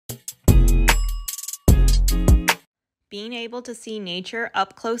Being able to see nature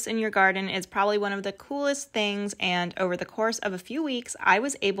up close in your garden is probably one of the coolest things, and over the course of a few weeks, I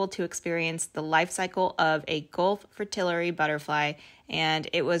was able to experience the life cycle of a Gulf fritillary butterfly, and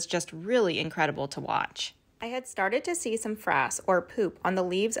it was just really incredible to watch. I had started to see some frass or poop on the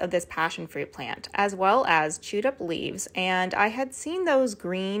leaves of this passion fruit plant, as well as chewed up leaves, and I had seen those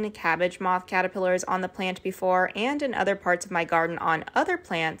green cabbage moth caterpillars on the plant before and in other parts of my garden on other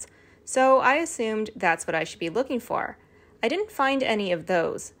plants, so I assumed that's what I should be looking for. I didn't find any of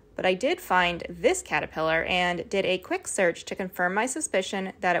those, but I did find this caterpillar and did a quick search to confirm my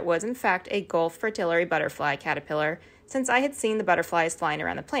suspicion that it was in fact a Gulf fritillary butterfly caterpillar, since I had seen the butterflies flying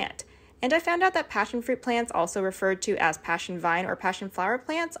around the plant. And I found out that passion fruit plants, also referred to as passion vine or passion flower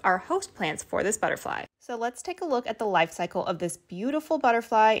plants, are host plants for this butterfly. So let's take a look at the life cycle of this beautiful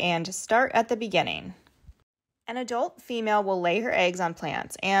butterfly and start at the beginning. An adult female will lay her eggs on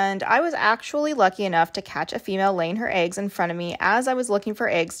plants, and I was actually lucky enough to catch a female laying her eggs in front of me as I was looking for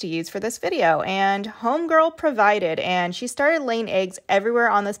eggs to use for this video, and homegirl provided, and she started laying eggs everywhere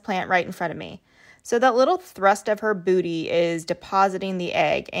on this plant right in front of me. So that little thrust of her booty is depositing the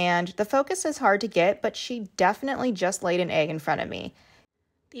egg, and the focus is hard to get, but she definitely just laid an egg in front of me.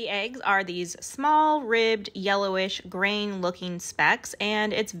 The eggs are these small, ribbed, yellowish, grain-looking specks,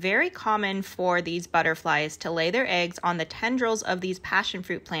 and it's very common for these butterflies to lay their eggs on the tendrils of these passion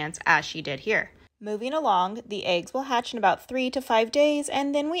fruit plants, as she did here. Moving along, the eggs will hatch in about 3 to 5 days,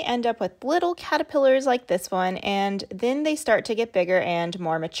 and then we end up with little caterpillars like this one, and then they start to get bigger and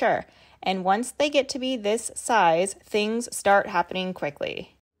more mature. And once they get to be this size, things start happening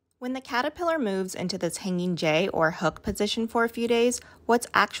quickly. When the caterpillar moves into this hanging J or hook position for a few days, what's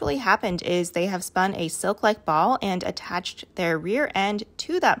actually happened is they have spun a silk-like ball and attached their rear end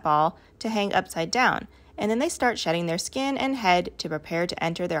to that ball to hang upside down. And then they start shedding their skin and head to prepare to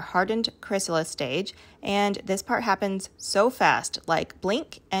enter their hardened chrysalis stage. And this part happens so fast, like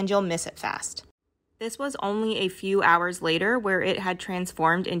blink and you'll miss it fast. This was only a few hours later where it had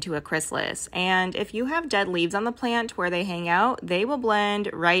transformed into a chrysalis, and if you have dead leaves on the plant where they hang out, they will blend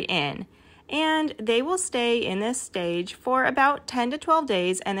right in. And they will stay in this stage for about 10 to 12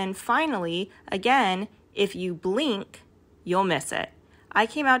 days, and then finally, again, if you blink, you'll miss it. I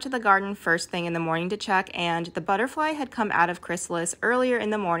came out to the garden first thing in the morning to check, and the butterfly had come out of chrysalis earlier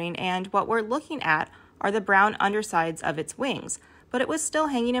in the morning, and what we're looking at are the brown undersides of its wings. But it was still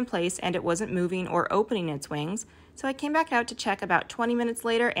hanging in place and it wasn't moving or opening its wings, so I came back out to check about 20 minutes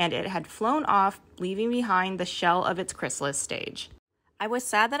later and it had flown off, leaving behind the shell of its chrysalis stage. I was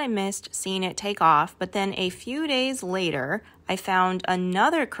sad that I missed seeing it take off, but then a few days later, I found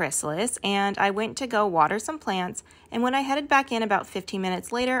another chrysalis and I went to go water some plants, and when I headed back in about 15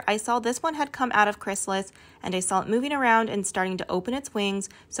 minutes later, I saw this one had come out of chrysalis and I saw it moving around and starting to open its wings,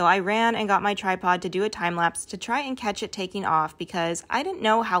 so I ran and got my tripod to do a time lapse to try and catch it taking off because I didn't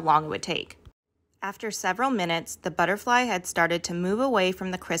know how long it would take. After several minutes, the butterfly had started to move away from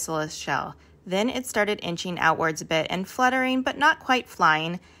the chrysalis shell. Then it started inching outwards a bit and fluttering, but not quite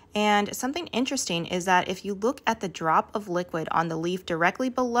flying. And something interesting is that if you look at the drop of liquid on the leaf directly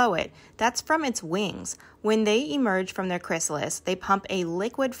below it, that's from its wings. When they emerge from their chrysalis, they pump a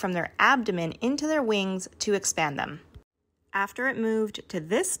liquid from their abdomen into their wings to expand them. After it moved to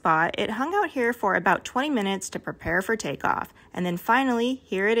this spot, it hung out here for about 20 minutes to prepare for takeoff. And then finally,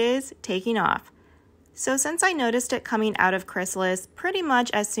 here it is, taking off. So since I noticed it coming out of chrysalis pretty much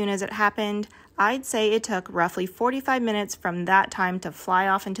as soon as it happened, I'd say it took roughly 45 minutes from that time to fly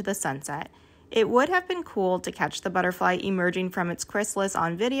off into the sunset. It would have been cool to catch the butterfly emerging from its chrysalis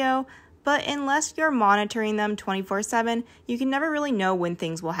on video, but unless you're monitoring them 24/7, you can never really know when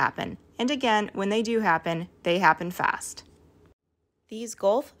things will happen. And again, when they do happen, they happen fast. These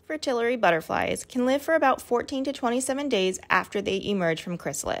Gulf fritillary butterflies can live for about 14 to 27 days after they emerge from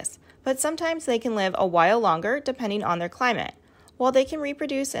chrysalis, but sometimes they can live a while longer depending on their climate. While they can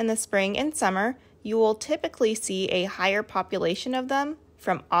reproduce in the spring and summer, you will typically see a higher population of them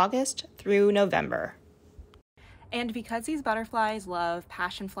from August through November. And because these butterflies love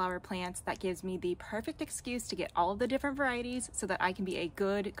passion flower plants, that gives me the perfect excuse to get all of the different varieties so that I can be a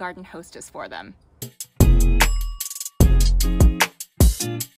good garden hostess for them.